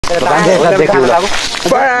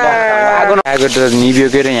आगो त निभ्यो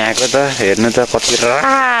के रे यहाँको त हेर्नु त कति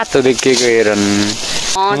रातो देखिएको हेरन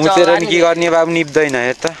मुछेर नि के गर्ने बाबु निप्दैन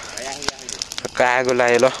हेर त आगो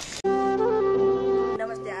लाग्यो ल।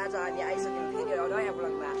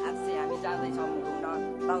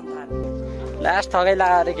 लास्ट थकै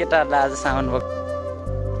लाग्यो केटाहरूलाई आज साउन भयो।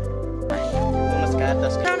 नमस्कार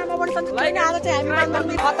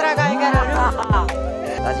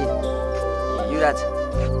युवराज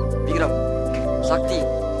विक्रम शक्ति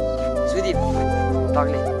Sudeep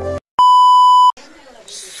टक्ले।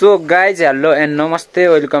 So guys hello and नमस्ते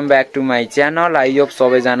welcome back to my channel. I hope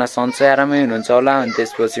सबैजना सन्चै आरामै हुनुहुन्छ होला। अनि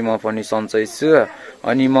त्यसपछि म पनि सन्चै छु।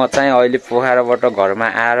 अनि म चाहिँ अहिले पोखराबाट घरमा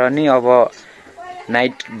आएर नि अब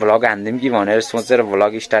नाइट भ्लग हान्दिउँ कि भनेर सोचेर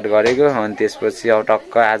भ्लग स्टार्ट गरेको। अनि त्यसपछि अब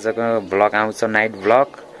टक्क आजको भ्लग आउँछ नाइट भ्लग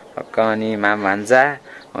टक्क। अनि माम भान्जा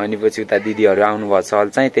अनि पछि उता दिदीहरू आउनुभएको छ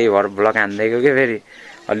अहिले चाहिँ त्यही भएर भ्लग हान्दिएको के फेरि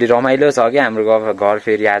अलि रमाइलो छ क्या हाम्रो घर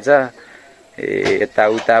फेरि आज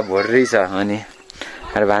यताउता भोर्री छ। अनि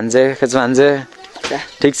अरे भान्जे के छ भान्जे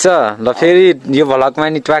ठिक छ ल। फेरि यो भ्लगमा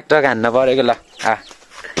नि ट्वाक टक हान्न परेको ल।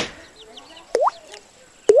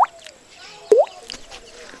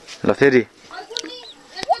 ल फेरि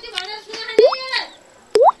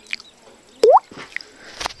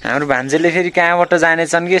हाम्रो भान्जेले फेरि कहाँबाट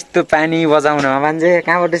जानेछन् कि यस्तो पानी बजाउनमा। भान्जे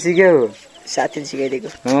कहाँबाट सिक्यौ? साथीले सिकाइदिएको।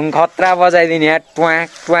 खतरा बजाइदिने यार ट्वाक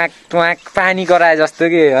ट्वाक ट्वाक पानी कराए जस्तो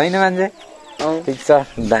कि होइन भान्जे? ठिक छ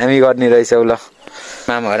दामी गर्ने रहेछौ ल।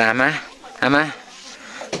 मामाहरू आमा आमा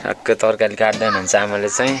ठक्क तरकारी काट्दै हुनुहुन्छ आमाले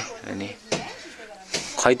चाहिँ। अनि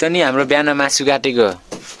खै त नि हाम्रो बिहान मासु काटेको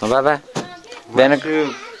हो बाबा? बिहान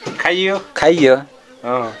खाइयो खाइयो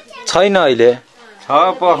छैन अहिले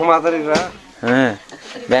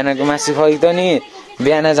बिहानको मासु खै त नि?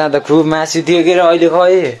 बिहान जाँदा खुब मासु थियो के अहिले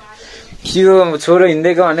खै के हो छोरो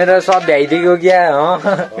हिँडेको भनेर सब भ्याइदिएको क्या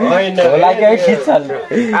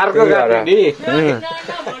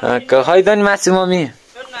खै त नि मासु मम्मी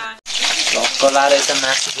रहेछ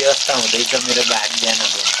मासु व्यवस्था हुँदैछ मेरो भाग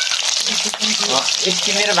बिहानको। यति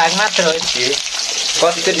मेरो भाग मात्र हो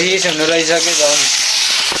कस्तो डिस हुनु रहेछ कि झन्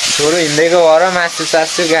छोरो हिँडेको भएर मासु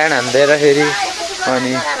सासु गाड हान्दिएर फेरि।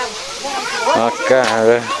 अनि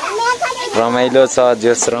रमाइलो छ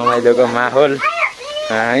जोस रमाइलोको माहौल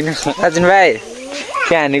होइन राजुन भाइ?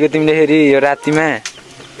 के हानेको तिमीले फेरि यो रातिमा?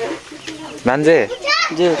 भान्जे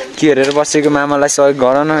के हेरेर बसेको मामालाई सहयोग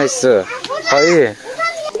गर न यसो खै।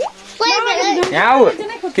 यहाँ आऊ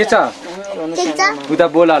के छ उता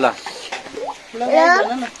बोल ल।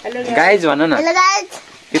 गाइज भन न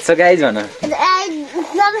के छ गाइज भन।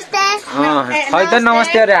 खै त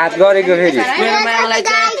नमस्ते अरे हात गरेको फेरि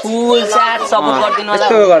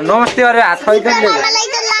यस्तो गर नमस्ते अरे हात खै त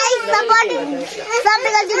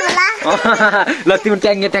ल तिम्रो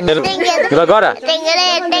ट्याङ्गे ट्याङ्गे ल गर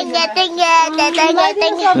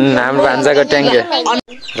हाम्रो भान्जाको ट्याङ्गे।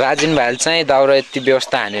 राजिन भाइले चाहिँ दाउरा यति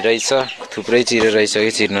व्यवस्था हाने रहेछ थुप्रै चिरो रहेछ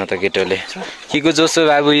कि चिर्न त केटोले के को जोसो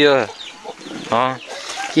बाबु यो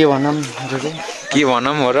के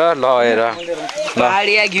भनौँ हो र ल हेर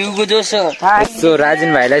घिउको जोसो। यसो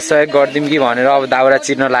राजिन भाइलाई सहयोग गरिदिउँ कि भनेर अब दाउरा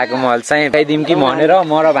चिर्न लागेको मैले चाहिँ पाइदिउँ कि भनेर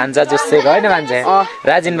म र भान्जा जोसेको होइन भान्जा?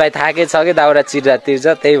 राजिन भाइ थाके छ कि दाउरा चिर्दा तिर्छ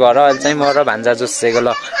त्यही भएर अहिले चाहिँ म र भान्जा जोसेको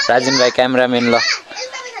ल। राजिन भाइ क्यामेराम्यान ल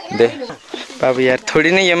दे बाबु यार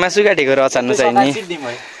थोडी नै यो मासु काटेको र अचार्नु चाहिँ नि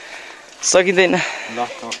सकिँदैन।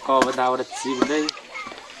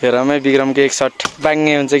 हेरमै विक्रमको एक सट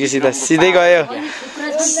बाङ्गे हुन्छ कि सिधा सिधै गयो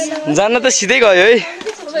जान त सिधै गयो है।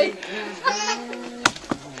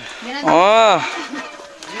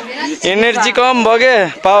 एनर्जी कम भयो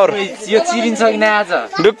के पावर यो चिरिन्छ कि आज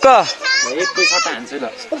ढुक्क एकैचोटि हान्छु ल।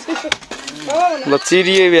 ल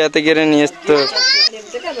चिरियो बिहा त के नि यस्तो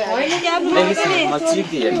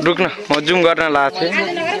ढुक्न म जुम गर्न लाग्छ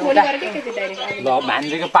ल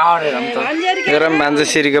भान्जेको पावर हेरौँ त। हेरौँ भान्जे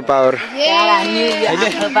सिरीको पावर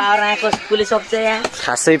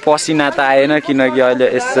खासै पसिना त आएन किनकि अहिले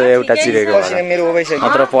यसो एउटा चिरेको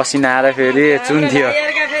मात्र पसिना आएर फेरि चुन्थ्यो।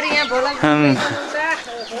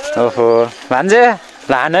 ओहो भान्जे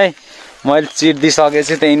ल हान है मैले चिर्दिसकेको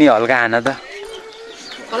छु त्यही नि हल्का हान त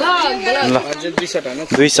ल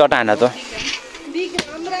 2 सट हान त।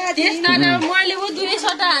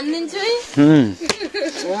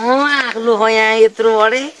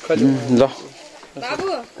 ल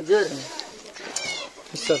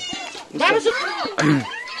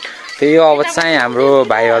त्यही हो अब चाहिँ हाम्रो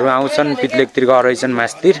भाइहरू आउँछन् पित्लेकतिर गएछन्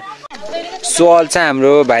मासतिर। सो अहिले चाहिँ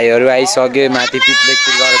हाम्रो भाइहरू आइसक्यो माथि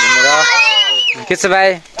पित्लेकतिर गएर घुमेर। के छ भाइ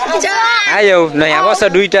आयो ल यहाँ बस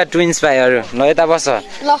दुईटा ट्विन्स भाइहरू ल यता बस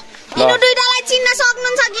ल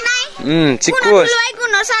चिक्कु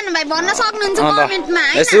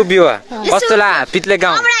यसो बिउ कस्तो ला पित्ले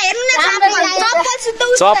गाउँ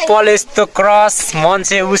चप्पल यस्तो क्रस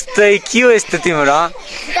मान्छे उस्तै के हो यस्तो तिम्रो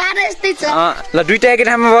ल दुईटा एकै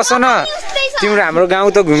ठाउँमा बस न तिम्रो हाम्रो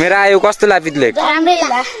गाउँ त घुमेर आयो कस्तो ला पित्ले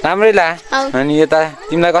राम्रै ला अनि यता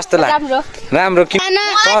तिमीलाई कस्तो ला राम्रो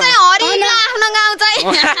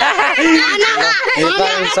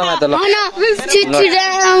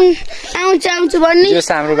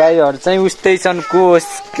हाम्रो भाइहरू चाहिँ उस्तै छन् को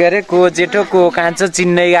के अरे को जेठो को कान्छो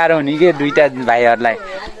चिन्नै गाह्रो हुने के दुईटा भाइहरूलाई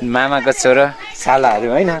मामाको छोरो सालाहरू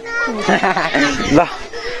होइन ल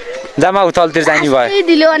जामा उतलतिर जाने भयो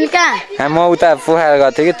म उता पोखरा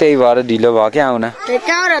गएको थिएँ कि त्यही भएर ढिलो भयो कि आउन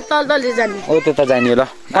ओ त्यता जाने ल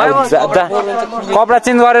कपडा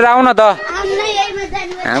चेन्ज गरेर आऊ न त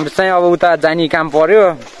हाम्रो चाहिँ अब उता जाने काम पर्यो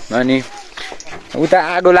अनि उता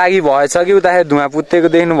आगो लागि भएछ कि उता धुवा पुत्तेको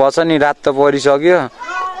देख्नु भएछ नि रात त परिसक्यो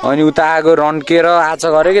अनि उता आगो रन्केर आछ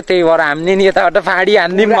गऱ्यो कि त्यही भएर हामीले नि यताबाट फाडी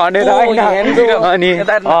हान्दिउँ भनेर अनि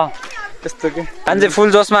त्यस्तो के मान्छे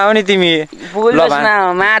फुल जोसमा हो नि तिमी ल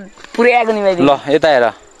यता हेर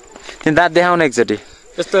तिमी दाँत देखाउ न एकचोटि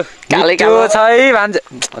त्यस्तो छ है भान्जा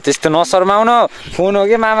त्यस्तो नशर्माउ न फोन हो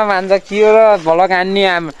कि मामा भान्जा के हो र भलक हान्ने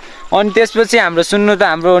अनि त्यसपछि हाम्रो सुन्नु त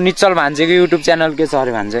हाम्रो निश्चल भान्जेको युट्युब च्यानल के छ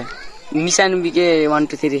अरे भान्जे मिसानु बिके 1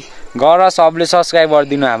 2 3 गर सबले सब्स्क्राइब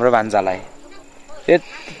गरिदिनु हाम्रो भान्जालाई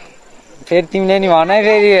फेरि तिमीले नि भन है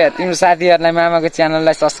फेरि तिम्रो साथीहरूलाई मामाको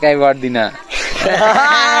च्यानललाई सब्स्क्राइब गरिदिन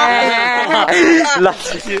ल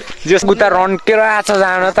उता रन्केर आछ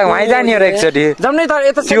जान त वहीँ जाने हो एकचोटि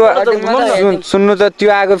सुन्नु त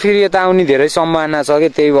त्यो आगो फेरि यता आउने धेरै सम्भावना छ कि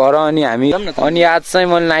त्यही भएर अनि हामी अनि आज चाहिँ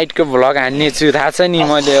मैले नाइटको भ्लग हान्ने छु थाहा छ नि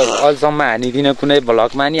मैले अहिलेसम्म हानिदिनँ कुनै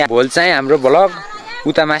भ्लगमा नि भोलि चाहिँ हाम्रो भ्लग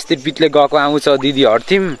उता मास्तिर पितले गएको आउँछ दिदीहरू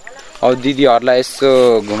थियौँ अब दिदीहरूलाई यसो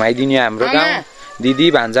घुमाइदिने हाम्रो गाउँ दिदी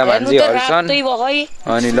भान्जा भान्जीहरू छन्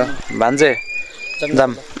अनि ल भान्जे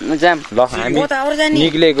जाम ल हामी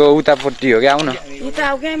निक्लेको उतापट्टि हो कि आउन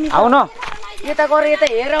आउन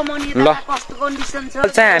ल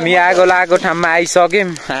चाहिँ हामी आगो लागेको ठाउँमा आइसक्यौँ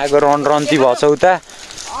आगो रन्ती भएछ उता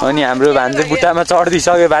अनि हाम्रो भान्जे बुट्टामा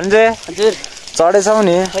चढिदिइसक्यो भान्जे चढेछौ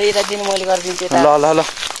नि ल ल ल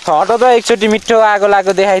हट त एकचोटि मिठो आगो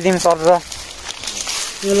लागेको देखाइदिउँ सर र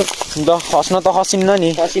ल खस्न त खसिन्न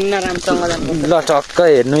नि ल टक्क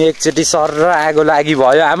हेर्नु एकचोटि सर र आगो लागि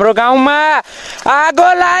भयो हाम्रो गाउँमा आगो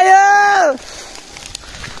लाग्यो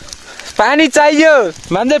पानी चाहियो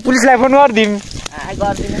भन्दै पुलिसलाई फोन गरिदिउँ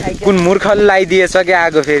कुन मूर्खले लगाइदिएछ कि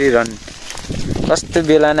आगो फेरि रन कस्तो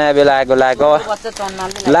बेला नयाँ बेला आगो लाग्यो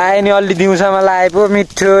लायो नि अलि दिउँसोमा लाए पो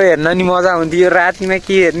मिठो हेर्न नि मजा हुन्थ्यो रातिमा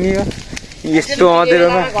के हेर्ने हो यस्तो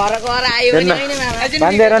अँधेरोमा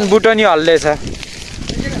भन्दै बुटो नि हल्लेछ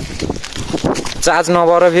चार्ज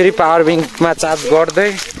नभएर फेरि पावर ब्याङ्कमा चार्ज गर्दै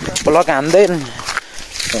प्लग हान्दै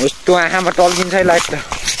यस्तो आँखामा टल्किन्छ है लाइट त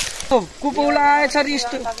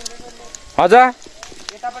हजुर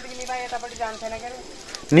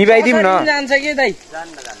निभाइदिउँ न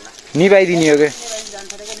निभाइदिने हो कि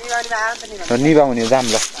निभाउने जाम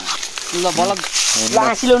ल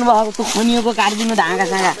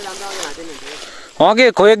के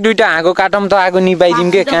खो एक दुईटा हाँगो काटौँ त आगो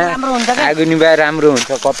निभाइदिउँ के कहाँ आगो निभाए राम्रो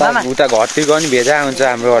हुन्छ कता उता घरतिर पनि भेजा हुन्छ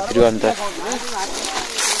हाम्रो घरतिर अन्त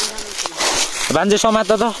भान्जे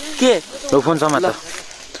समात त के हो फोन समात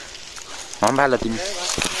हम्फाल तिमी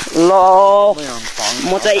ल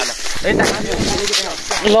म चाहिँ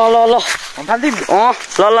ल ल ल हम्फाल्दिम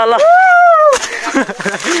ल ल ल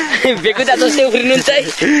बेकु जातो से उफ्रिनुहुन्छ है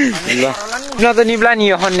ल न त निब्ला नि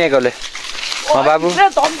यो खन्नेकोले बाबु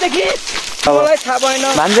मलाई थाहा भएन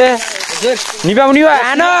भान्जे निभाउने हो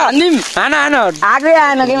आन आन आगै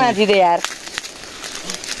आएन के माथि त यार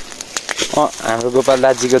हाम्रो गोपाल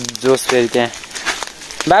दाजुको जोस फेरि त्यहाँ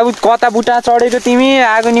बाबु कता बुट्टा चढेको तिमी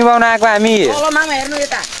आगो निभाउन आएको हामी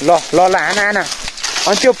ल ल ल आन आन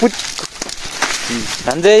अनि त्यो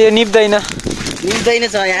भान्जे यो निप्दैन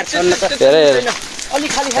छ यार छन्न त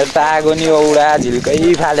त आगो नि औडा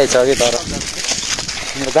झिल्कै फालेछ कि तर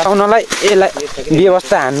जाउनलाई यसलाई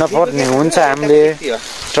व्यवस्था हान्न पर्ने हुन्छ हामीले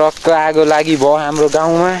ट्रकको आगो लागि भयो हाम्रो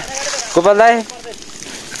गाउँमा गोपाल दाइ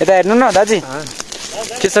यता हेर्नु न दाजु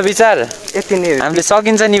के छ विचार यति नै हामीले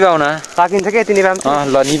सकिन्छ निभाउन सकिन्छ के यति निभाम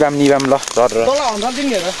ल निभाम ल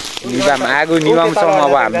निभाम आगो निभाउँछौँ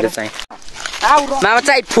अब हामीले चाहिँ मामा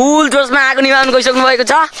चाहिँ फुल जोसमा आगो निभाउन गइसक्नु भएको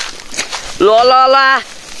छ ल ल ल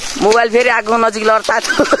मोबाइल फेरि आगो नजिक लर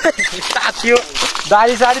तात्यो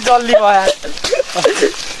दारी सारी जल्दी भयो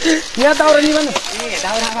यहाँ दाउरा निभाउनु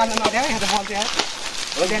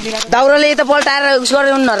दाउराले त पल्टाएर उस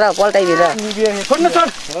गर्नु न र पल्टाइदिएर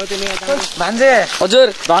भान्जे हजुर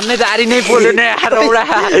धन्नै दारी नै पोल्यो नि आरोडा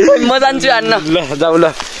म जान्छु हान्न ल जाऊ ल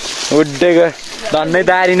उड्डेको धन्नै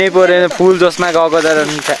दारी नै परेन फुल जसमा गएको तर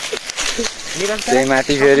त्यही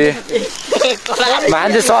माथि फेरि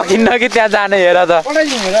भान्जे सकिन्न कि त्यहाँ जाने हेर त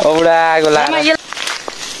औडा आगो लाग्यो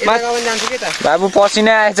बाबु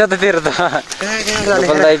पसिना आएछ त तेरो त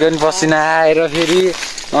दाइको पनि पसिना आएर फेरि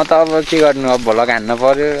म त अब के गर्नु अब भलक हान्न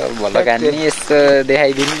पर्यो भलक हान्ने यस्तो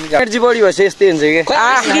देखाइदिनु एनर्जी बढी भएछ यस्तै हुन्छ कि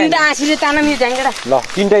ल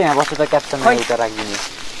तिनटै यहाँ बस्छ त क्याप्सन उता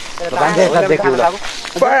राखिदिने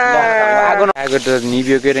आगो त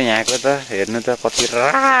निभ्यो के अरे यहाँको त हेर्नु त कति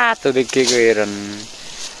रातो देखिएको हेर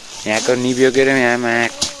यहाँको निभ्यो के अरे यहाँमा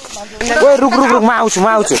रुक रुक रुक म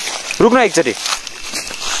आउँछु रुक न एकचोटि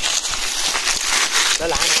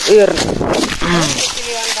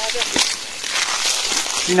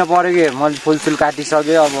किन पऱ्यो कि मैले फुल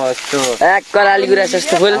काटिसकेँ अब यस्तो कराली गुरा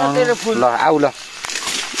जस्तो फुल ल आऊ ल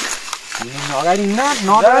अगाडि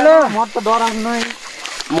म त डराउनु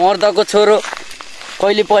मर्दको छोरो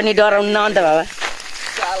कहिले पनि डराउनु अन्त बाबा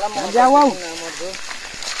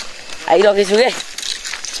आइरहेको छु के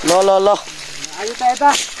ल ल ल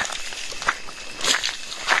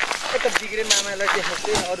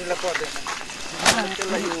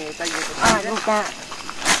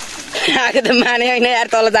आएको त माने होइन यार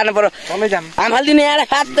तल जानु पर्यो हामहालिदिनु यहाँ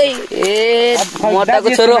खाँदै ए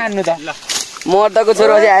मर्दाको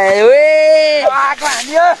छोरो चाहिँ आयो ए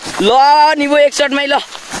ल निभो एक सर्टमै ल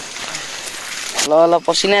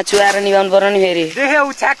पसिना चुहाएर निभाउनु पर्यो नि फेरि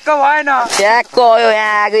छ्याक्क भएन छ्याक्क भयो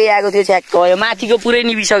यहाँ आगो थियो छ्याक्क भयो माथिको पुरै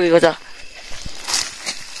निभिसकेको छ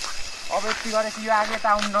अब यति गरेपछि यो आगे त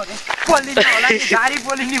आउनु पोलिने होला नि गाडी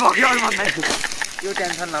पोलिने भयो भन्दै यो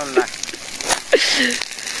टेन्सन नहुला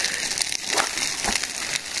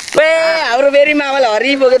ए हाम्रो फेरि मामाले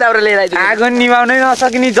हरि बोके दाउरा लिएर आइदियो आगो निभाउनै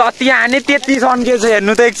नसकिने जति हाने त्यति सन्केछ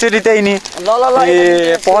हेर्नु त एकचोटि त्यही नि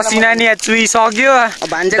ए पसिना नि चुइसक्यो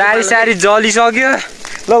दारी सारी जलिसक्यो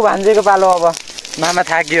ल भान्जेको पालो अब मामा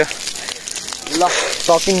थाक्यो ल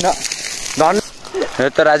सकिन्न धन हेर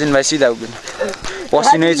त राजेन भाइ सिधा उभिनु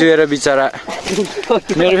पसिनै चुएर बिचरा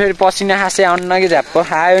मेरो फेरि पसिना खासै आउन्न कि झ्याप्प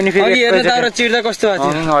आयो नि फेरि चिर्दा कस्तो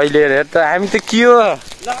अहिले हेर त हामी त के हो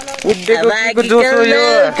उड्डेको जोस हो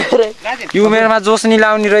यो उमेरमा जोस नि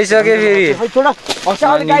लाउने रहेछ के फेरि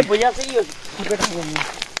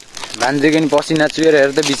भान्जेको नि पसिना चुएर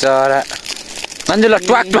हेर त बिचरा भान्जे ल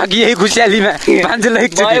ट्वाक यही खुसियालीमा भान्जे ल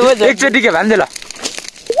एकचोटि के भान्जे ल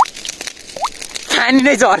पानी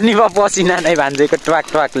नै झर्ने भयो पसिना नै भान्जेको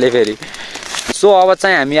ट्वाकले फेरि सो अब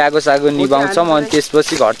चाहिँ हामी आगो सागो निभाउँछौँ अनि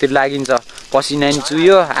त्यसपछि घरतिर लागिन्छ पसिना नि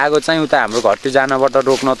चुयो आगो चाहिँ उता हाम्रो घरतिर जानबाट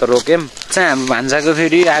रोक्न त रोक्यौँ चाहिँ हाम्रो भान्जाको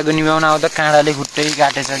फेरि आगो निभाउन आउँदा काँडाले खुट्टै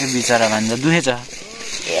काटेछ कि बिचरा भान्जा दुखेछ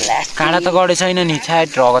काँडा त गढे छैन नि छ्याट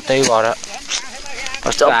रगतै भएर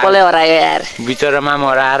बिचरा मामा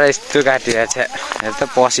हराएर यस्तो काटिरहेको छ हेर त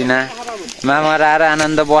पसिना मामा हराएर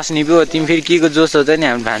आनन्द बस्ने पो तिमी फेरि के को जोस हो त नि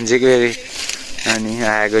हाम्रो भान्जेको फेरि अनि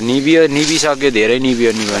आगो निभिसक्यो धेरै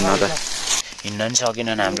निभियो निभाउन त हिँड्न नि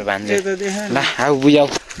सकेनन् हाम्रो भान्जे ल आऊ बुझाउ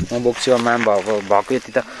म बोक्छु मामा भएको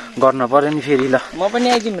यति त गर्न पर्यो नि फेरि ल म पनि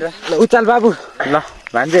आइदिउँ र उचाल बाबु ल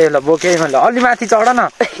भान्जे ल बोकेँ मैले अलि माथि चढ न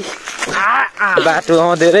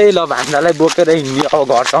बाटो धेरै ल भान्जालाई बोकेर हिँड्यो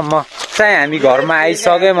अब घरसम्म चाहिँ हामी घरमा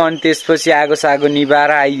आइसक्यौँ अनि त्यसपछि आगो सागो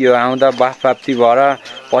निभाएर आइयो आउँदा बाफबाप्ती भएर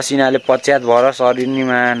पसिनाले पच्यात भएर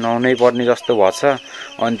शरीरमा नुहाउनै पर्ने जस्तो भएछ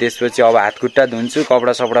अनि त्यसपछि अब हात खुट्टा धुन्छु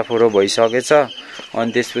कपडा सपडा फोरो भइसकेछ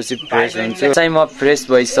अनि त्यसपछि फ्रेस हुन्छु चाहिँ म फ्रेस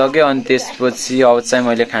भइसक्यो अनि त्यसपछि अब चाहिँ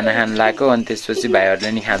मैले खाना खान लाग्यो अनि त्यसपछि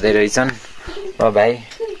भाइहरूले नि खाँदै रहेछन् र भाइ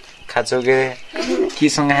खाँचौ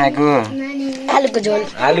केसँग खाएको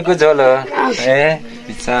आलुको झोल हो ए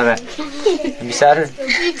बिचारा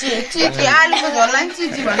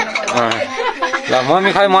ल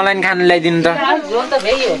मम्मी खै मलाई नि खाना ल्याइदिनु त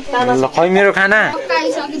ल खै मेरो खाना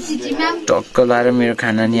टक्क लाएर मेरो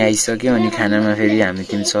खाना नि आइसक्यो अनि खानामा फेरि हामी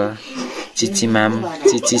तिमी छ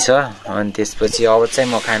चिची छ अनि त्यसपछि अब चाहिँ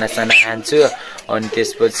म खानासाना खान्छु अनि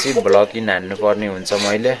त्यसपछि भ्लग इन हान्नु पर्ने हुन्छ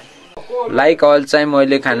मैले लाइक अल चाहिँ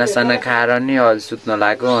मैले खानासाना खाएर नि अल सुत्न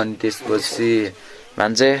लाग्यो अनि त्यसपछि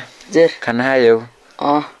भान्जे खाना खायौ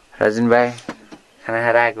राजुन भाइ खाना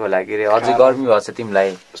खाएर आएको होला के अरे अझै गर्मी भएको छ तिमीलाई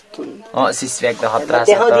सिसप्याक त खतरा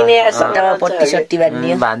छ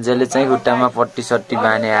भान्जेले चाहिँ खुट्टामा पट्टी सट्टी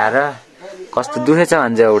बाने आएर कस्तो दुखेछ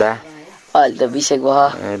भान्जे एउटा अहिले त बिसेक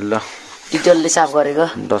भयो ल टिचरले साफ गरेको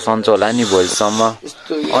त सन्चो होला नि भोलिसम्म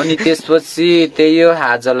अनि त्यसपछि त्यही हो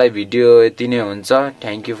आजलाई भिडियो यति नै हुन्छ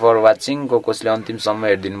थ्यांक यू फर वाचिङ कसले अन्तिमसम्म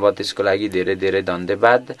हेर्दिनु भयो त्यसको लागि धेरै धेरै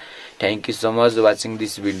धन्यवाद thank you so much watching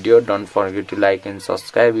this video don't forget to like and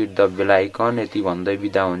subscribe with the बेल आइकन यति भन्दै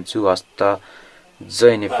बिदा हुन्छु हस्त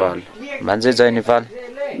जय नेपाल भन्छ जय नेपाल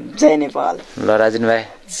जय नेपाल ल राजन भाइ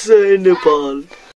जय नेपाल